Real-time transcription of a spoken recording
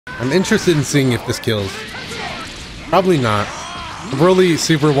I'm interested in seeing if this kills. Probably not. Really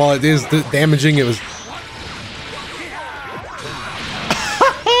super, while it is damaging, it was...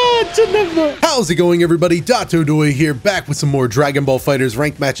 Janemba. How's it going, everybody? Dotodoya here, back with some more Dragon Ball FighterZ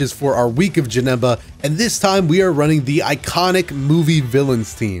ranked matches for our week of Janemba, and this time we are running the iconic movie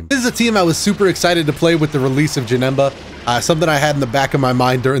villains team. This is a team I was super excited to play with the release of Janemba, something I had in the back of my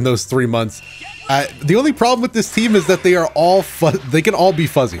mind during those 3 months. The only problem with this team is that they are all they can all be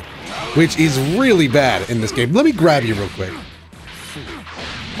fuzzy, which is really bad in this game. Let me grab you real quick.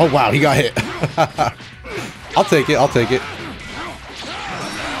 Oh wow, he got hit. I'll take it, I'll take it.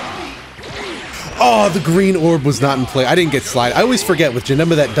 Oh, the green orb was not in play. I didn't get slide. I always forget with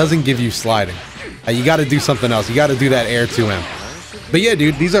Janemba that doesn't give you sliding. You got to do something else. You got to do that air 2M. But yeah,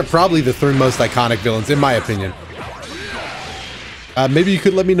 dude, these are probably the 3rd most iconic villains, in my opinion. Maybe you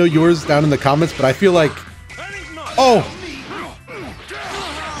could let me know yours down in the comments, but I feel like... Oh!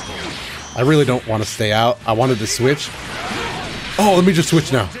 I really don't want to stay out. I wanted to switch. Oh, let me just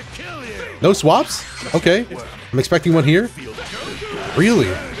switch now. No swaps? Okay. I'm expecting one here.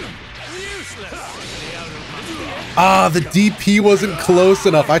 Really? Ah, the DP wasn't close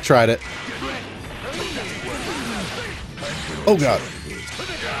enough. I tried it. Oh, God.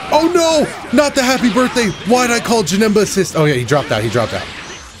 Oh, no! Not the happy birthday! Why'd I call Janemba assist? Oh, yeah, he dropped out. He dropped out.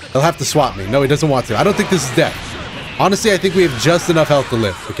 He'll have to swap me. No, he doesn't want to. I don't think this is death. Honestly, I think we have just enough health to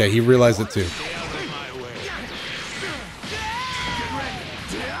live. Okay, he realized it, too.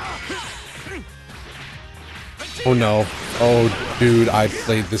 Oh, no. Oh, dude, I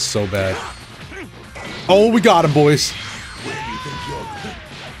played this so bad. Oh, we got him, boys.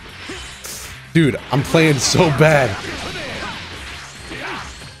 Dude, I'm playing so bad.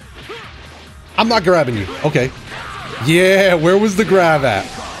 I'm not grabbing you. Okay. Yeah, where was the grab at?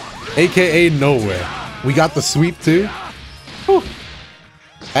 AKA nowhere. We got the sweep too. Whew.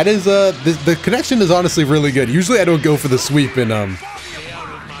 That is the connection is honestly really good. Usually I don't go for the sweep in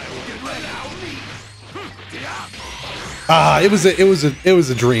it was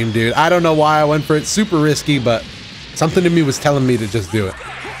a dream, dude. I don't know why I went for it. Super risky, but something in me was telling me to just do it.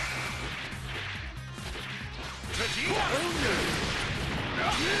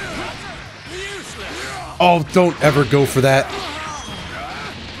 Oh, don't ever go for that.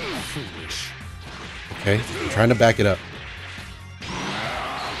 Okay, I'm trying to back it up.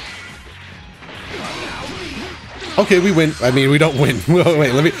 Okay, we win. I mean, we don't win.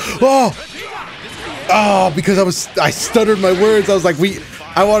 Wait, let me... Oh! Oh, because I stuttered my words. I was like,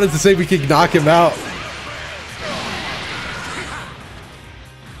 I wanted to say we could knock him out.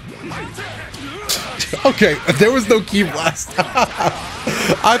 Okay, there was no key blast.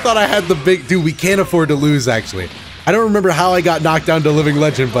 I thought I had the big... Dude, we can't afford to lose, actually. I don't remember how I got knocked down to Living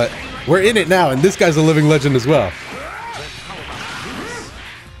Legend, but we're in it now, and this guy's a Living Legend as well.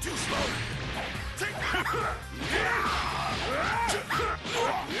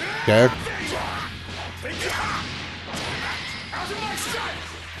 Okay.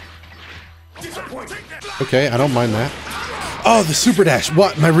 Okay, I don't mind that. Oh, the super dash.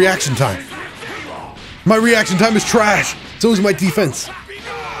 What? My reaction time. My reaction time is trash. So is my defense.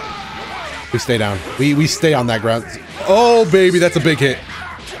 We stay down. We stay on that ground. Oh, baby, that's a big hit.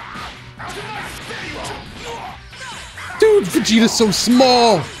 Dude, Vegeta's so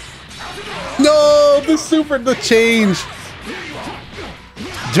small. No, the change.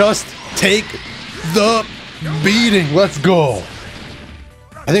 Just take the beating. Let's go.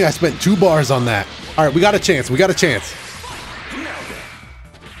 I think I spent 2 bars on that. All right, we got a chance. We got a chance.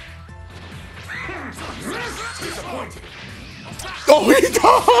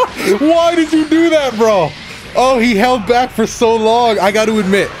 Oh, why did you do that, bro? Oh, he held back for so long. I got to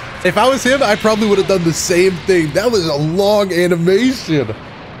admit, if I was him, I probably would have done the same thing. That was a long animation.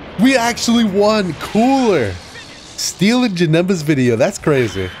 We actually won. Cooler. Stealing Janemba's video. That's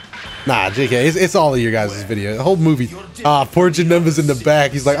crazy. Nah, JK, it's all of your guys' video. The whole movie. Ah, poor Janemba's in the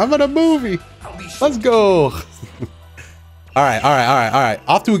back. He's like, I'm in a movie. Let's go. All right.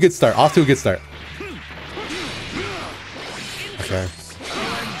 Off to a good start. Okay.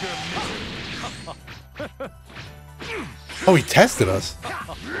 Oh, he tested us.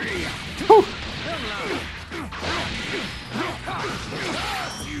 Whew.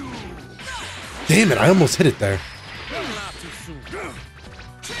 Damn it, I almost hit it there.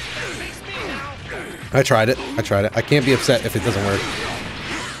 I tried it. I can't be upset if it doesn't work.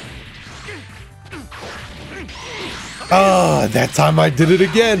 Oh, that time I did it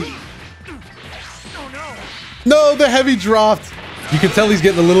again. No, the heavy dropped. You can tell he's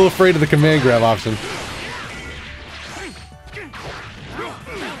getting a little afraid of the command grab option.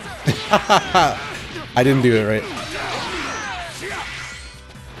 I didn't do it right.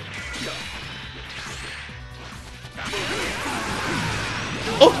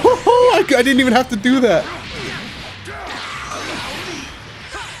 Oh, I didn't even have to do that.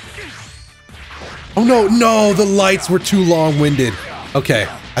 Oh no, no, the lights were too long-winded. Okay,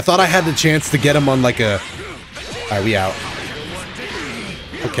 I thought I had the chance to get him on like a... Alright, we out.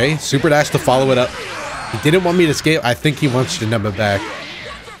 Okay, super dash to follow it up. He didn't want me to escape. I think he wants Janemba back.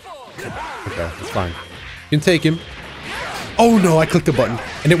 Okay, that's fine. You can take him. Oh no, I clicked a button.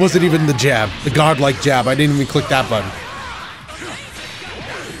 And it wasn't even the jab. The godlike jab. I didn't even click that button.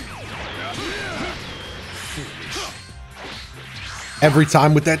 Every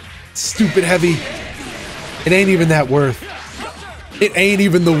time with that stupid heavy. It ain't even that worth. It ain't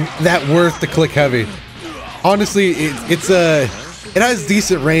even that worth to click heavy. Honestly, it has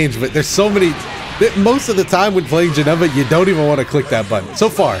decent range, but there's so many... Most of the time when playing Janemba, you don't even want to click that button. So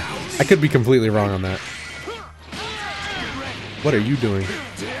far. I could be completely wrong on that. What are you doing?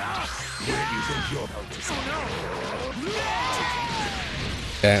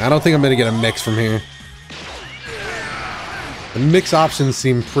 Okay, I don't think I'm going to get a mix from here. The mix options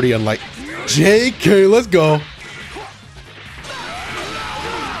seem pretty unlikely. JK, let's go.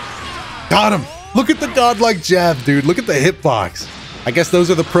 Got him. Look at the godlike jab, dude. Look at the hitbox. I guess those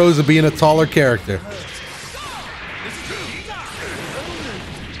are the pros of being a taller character.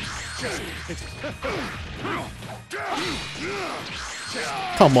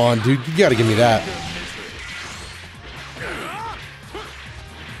 Come on, dude. You gotta give me that.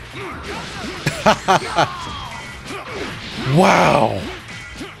 Wow.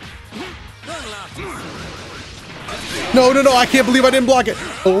 No, no, no. I can't believe I didn't block it.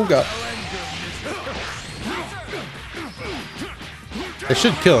 Oh, God. It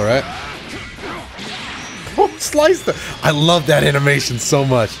should kill, right? Oh, sliced it. I love that animation so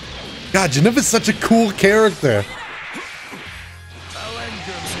much. God, Janemba's such a cool character.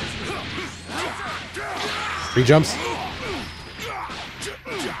 3 jumps.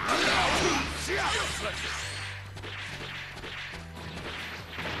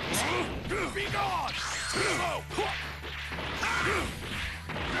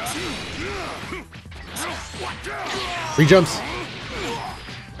 Three jumps.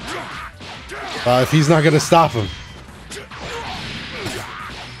 If he's not gonna stop him.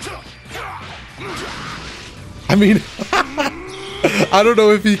 I mean, I don't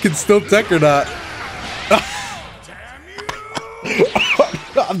know if he can still tech or not.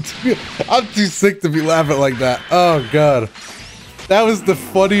 I'm too sick to be laughing like that. Oh, God. That was the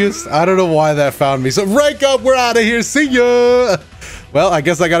funniest. I don't know why that found me. So rank up. We're out of here. See ya. Well, I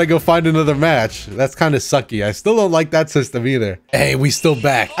guess I gotta go find another match. That's kind of sucky. I still don't like that system either. Hey, we still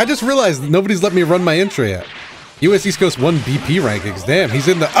back. I just realized nobody's let me run my intro yet. US East Coast 1 BP rankings. Damn, he's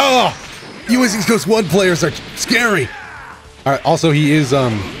in the... Oh! US East Coast 1 players are scary. All right, also he is... wow,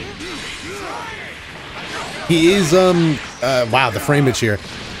 the frameage here.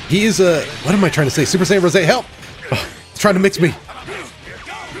 He is what am I trying to say? Super Saiyan Rose, help! He's trying to mix me.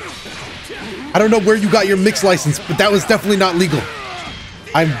 I don't know where you got your mix license, but that was definitely not legal.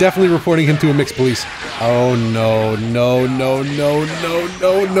 I'm definitely reporting him to a mix police. Oh no, no, no, no, no,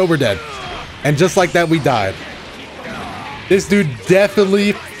 no, no, we're dead. And just like that, we died. This dude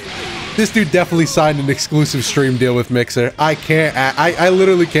definitely signed an exclusive stream deal with Mixer. I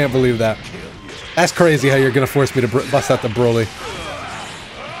literally can't believe that. That's crazy how you're gonna force me to bust out the Broly.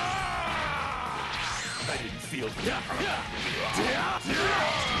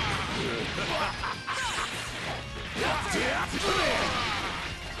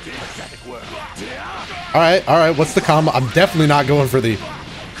 All right, what's the combo? I'm definitely not going for the...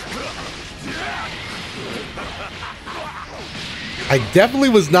 I definitely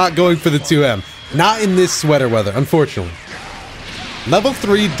was not going for the 2M. Not in this sweater weather, unfortunately. Level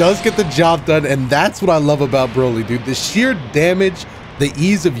 3 does get the job done, and that's what I love about Broly, dude. The sheer damage, the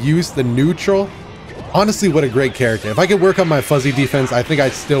ease of use, the neutral. Honestly, what a great character. If I could work on my fuzzy defense, I think I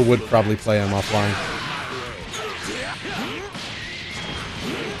still would probably play him offline.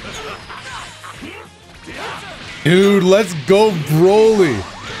 Dude, let's go, Broly.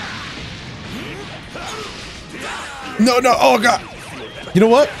 No, no, oh, God. You know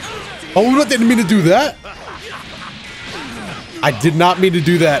what? Oh, I didn't mean to do that. I did not mean to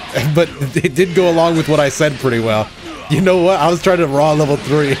do that, but it did go along with what I said pretty well. You know what? I was trying to raw level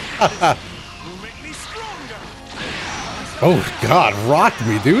 3. Oh, God, rocked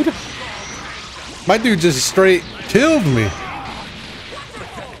me, dude. My dude just straight killed me.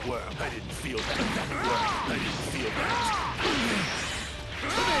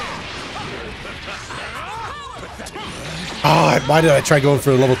 Oh, why did I try going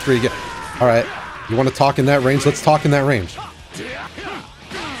for level 3 again? All right, you want to talk in that range? Let's talk in that range.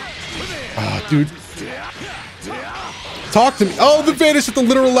 Oh, dude. Talk to me. Oh, the vanish at the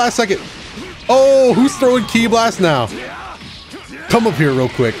literal last second. Oh, who's throwing Ki Blast now? Come up here real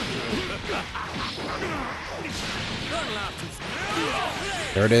quick.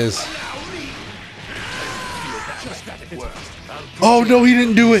 There it is. Oh, no, he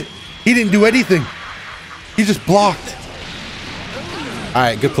didn't do it. He didn't do anything. He just blocked. All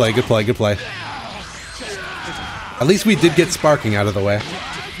right, good play, good play, good play. At least we did get sparking out of the way.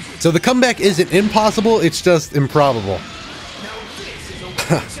 So the comeback isn't impossible, it's just improbable.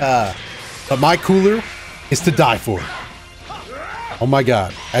 But my cooler is to die for. Oh my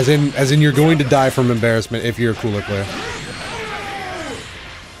god. As in you're going to die from embarrassment if you're a cooler player.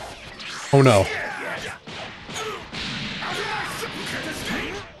 Oh no.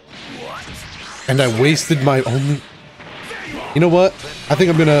 And I wasted my only... You know what? I think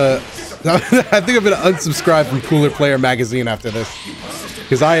I'm gonna unsubscribe from Cooler Player Magazine after this.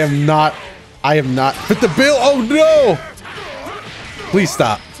 Because I am not fit the bill. Oh no! Please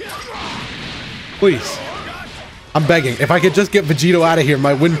stop. Please. I'm begging. If I could just get Vegito out of here,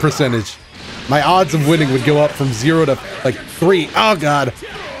 my win percentage, my odds of winning would go up from 0 to like 3. Oh god.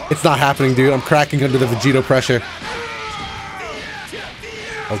 It's not happening, dude. I'm cracking under the Vegito pressure.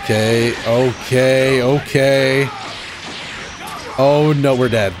 Okay, okay, okay. Oh no, we're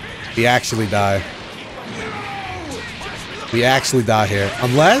dead. We actually die. We actually die here.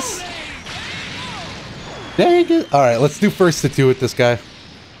 Unless... Dang it. Alright, let's do first to 2 with this guy.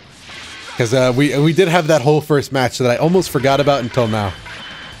 Because we did have that whole first match that I almost forgot about until now.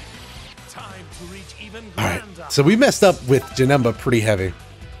 Alright, so we messed up with Janemba pretty heavy.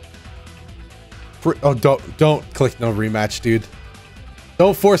 Oh, don't click no rematch, dude.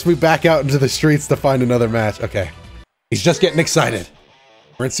 Don't force me back out into the streets to find another match. Okay. He's just getting excited.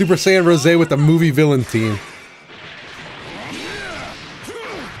 We're in Super Saiyan Rose with the movie villain team.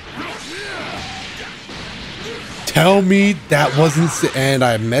 Tell me that wasn't... And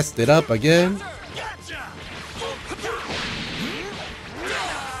I messed it up again.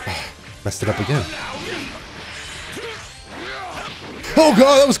 Messed it up again. Oh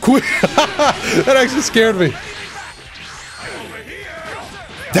god, that was quick. That actually scared me.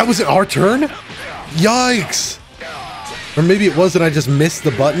 That wasn't our turn? Yikes. Or maybe it wasn't, I just missed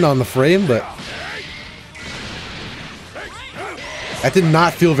the button on the frame, but... That did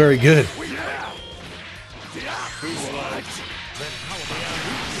not feel very good.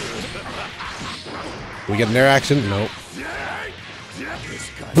 We get an air action? Nope.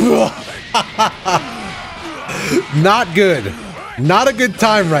 Not good. Not a good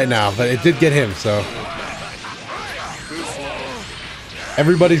time right now, but it did get him, so.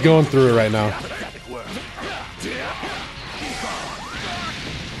 Everybody's going through it right now.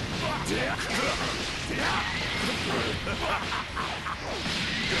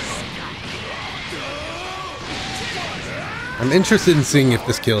 I'm interested in seeing if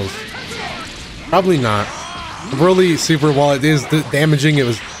this kills. Probably not. Really super, while it is damaging, it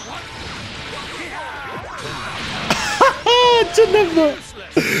was... Janemba!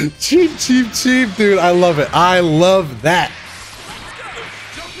 Cheap, cheap, cheap, dude. I love it. I love that.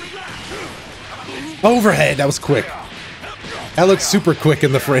 Overhead. That was quick. That looks super quick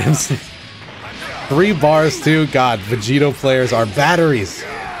in the frames. 3 bars, too. God, Vegito players are batteries.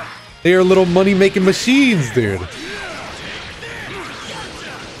 They are little money-making machines, dude.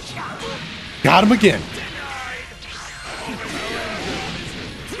 Got him again.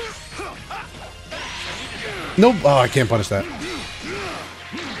 Nope. Oh, I can't punish that.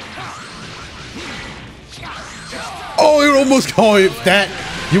 Oh, it almost... Oh, that...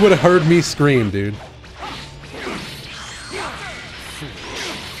 You would have heard me scream, dude.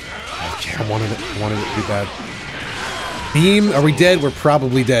 Okay, I wanted it to be bad. Beam, are we dead? We're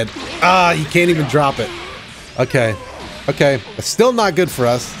probably dead. Ah, you can't even drop it. Okay. Okay. It's still not good for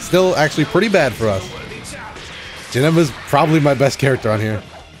us. Still actually pretty bad for us. Janemba's probably my best character on here.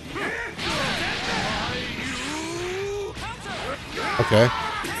 Okay.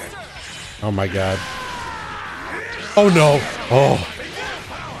 Oh my god. Oh no. Oh.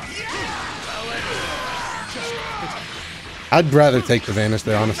 I'd rather take the vanish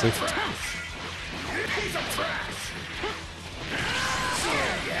there, honestly.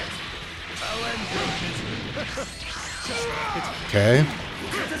 Okay.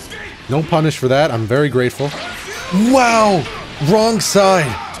 No punish for that. I'm very grateful. Wow! Wrong side.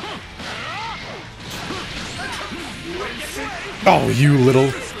 Oh, you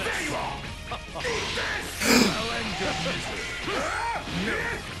little...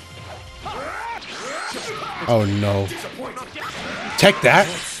 Oh no. Take that.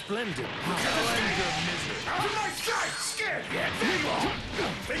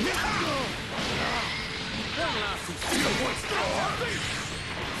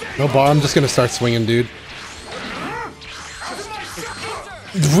 No bar, I'm just gonna start swinging, dude.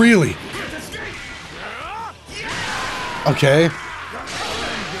 Really? Okay.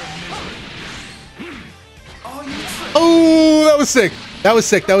 Oh, that was sick. That was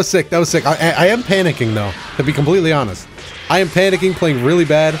sick. That was sick. That was sick. I am panicking, though, to be completely honest. I am panicking, playing really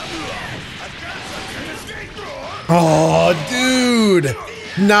bad. Oh, dude.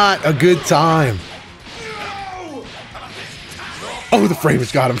 Not a good time. Oh, the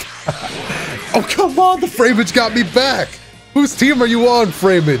Framage got him. Oh, come on. The Framage got me back. Whose team are you on,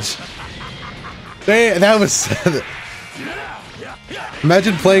 Framage? That was...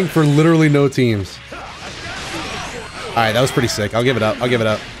 Imagine playing for literally no teams. Alright, that was pretty sick. I'll give it up. I'll give it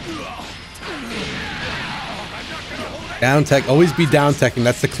up. Down tech. Always be down teching.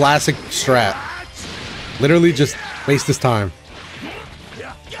 That's the classic strat. Literally just waste his time.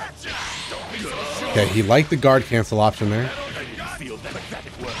 Okay, he liked the guard cancel option there.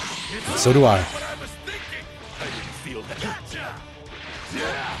 So do I.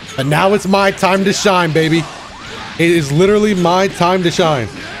 But now it's my time to shine, baby. It is literally my time to shine.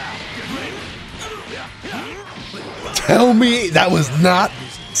 Tell me that was not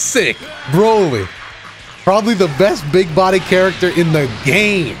sick. Broly. Probably the best big body character in the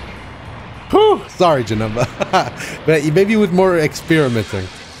game. Whew. Sorry, Janemba. But maybe with more experimenting.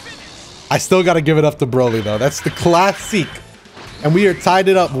 I still got to give it up to Broly, though. That's the classic. And we are tied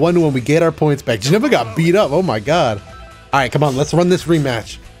it up 1-1. We get our points back. Janemba got beat up. Oh, my God. All right, come on. Let's run this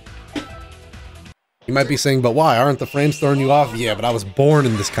rematch. You might be saying, but why? Aren't the frames throwing you off? Yeah, but I was born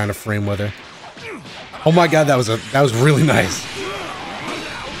in this kind of frame weather. Oh my God, that was really nice.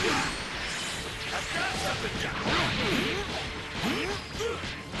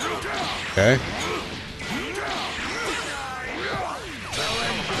 Okay.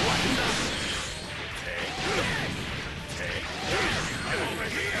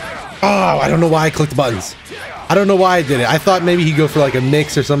 Oh, I don't know why I clicked the buttons. I don't know why I did it. I thought maybe he'd go for like a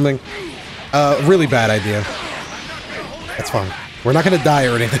mix or something. Really bad idea. That's fine. We're not gonna die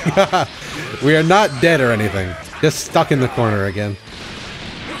or anything. We are not dead or anything. Just stuck in the corner again.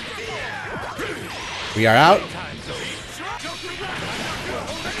 We are out.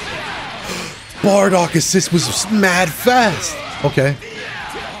 Bardock assist was mad fast. Okay.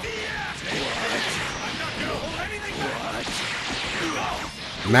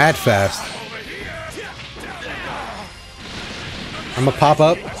 Mad fast. I'm gonna pop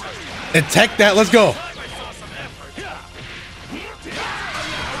up and tech that. Let's go.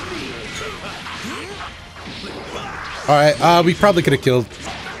 All right, we probably could have killed.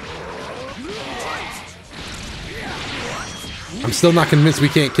 I'm still not convinced we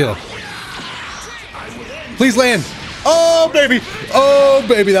can't kill. Please land. Oh, baby. Oh,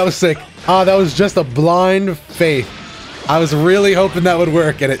 baby, that was sick. That was just a blind faith. I was really hoping that would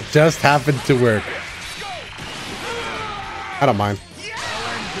work, and it just happened to work. I don't mind.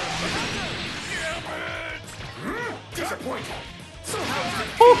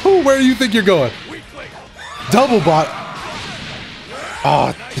 Oh, where do you think you're going? Double bot.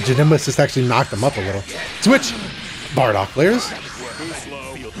 Oh, the Janemba assist actually knocked him up a little. Switch. Bardock players.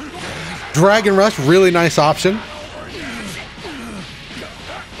 Dragon Rush, really nice option.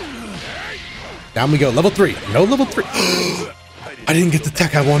 Down we go. Level 3. No level 3. I didn't get the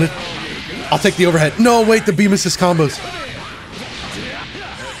tech I wanted. I'll take the overhead. No, wait, the beam assist combos.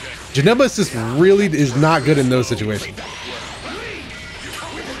 Janemba assist really is not good in those situations.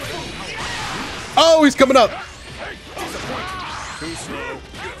 Oh, he's coming up.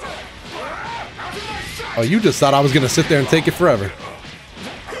 Oh, you just thought I was going to sit there and take it forever.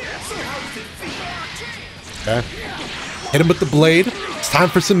 Okay. Hit him with the blade. It's time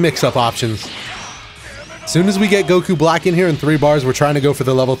for some mix-up options. As soon as we get Goku Black in here in 3 bars, we're trying to go for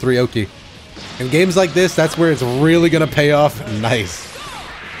the level 3 Oki. In games like this, that's where it's really going to pay off. Nice.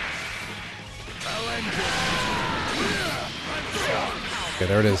 Okay,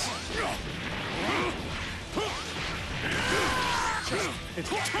 there it is.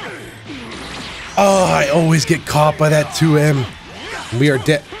 Oh, I always get caught by that 2M. We are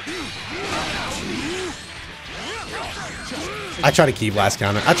dead. I try to key blast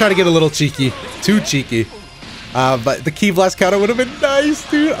counter. I try to get a little cheeky. Too cheeky. But the key blast counter would have been nice,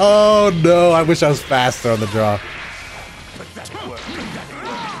 dude. Oh, no. I wish I was faster on the draw.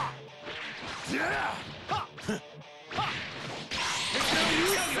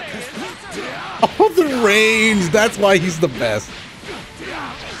 Oh, the range. That's why he's the best.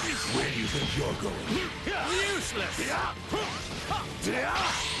 Where do you think you're going? Useless.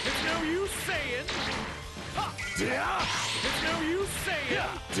 It's no use saying. It's no use saying.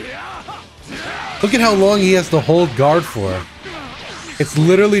 Look at how long he has to hold guard for. It's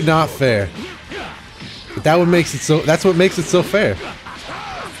literally not fair. But that what makes it so. That's what makes it so fair.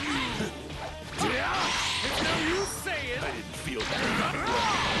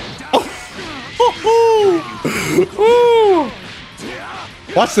 Oh.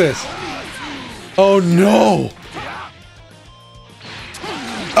 Watch this. Oh no.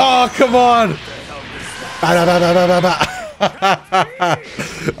 Oh, come on.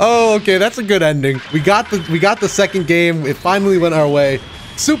 Oh, okay, that's a good ending. We got the second game. It finally went our way.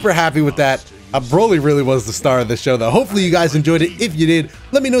 Super happy with that. Broly really was the star of the show, though. Hopefully you guys enjoyed it. If you did,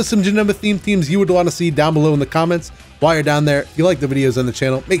 let me know some Janemba themed teams you would want to see down below in the comments. While you're down there, if you like the videos on the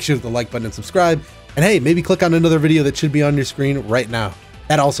channel, make sure to hit the like button and subscribe. And hey, maybe click on another video that should be on your screen right now.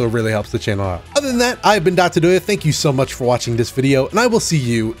 That also really helps the channel out. Other than that, I've been Dotodoya. Thank you so much for watching this video, and I will see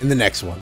you in the next one.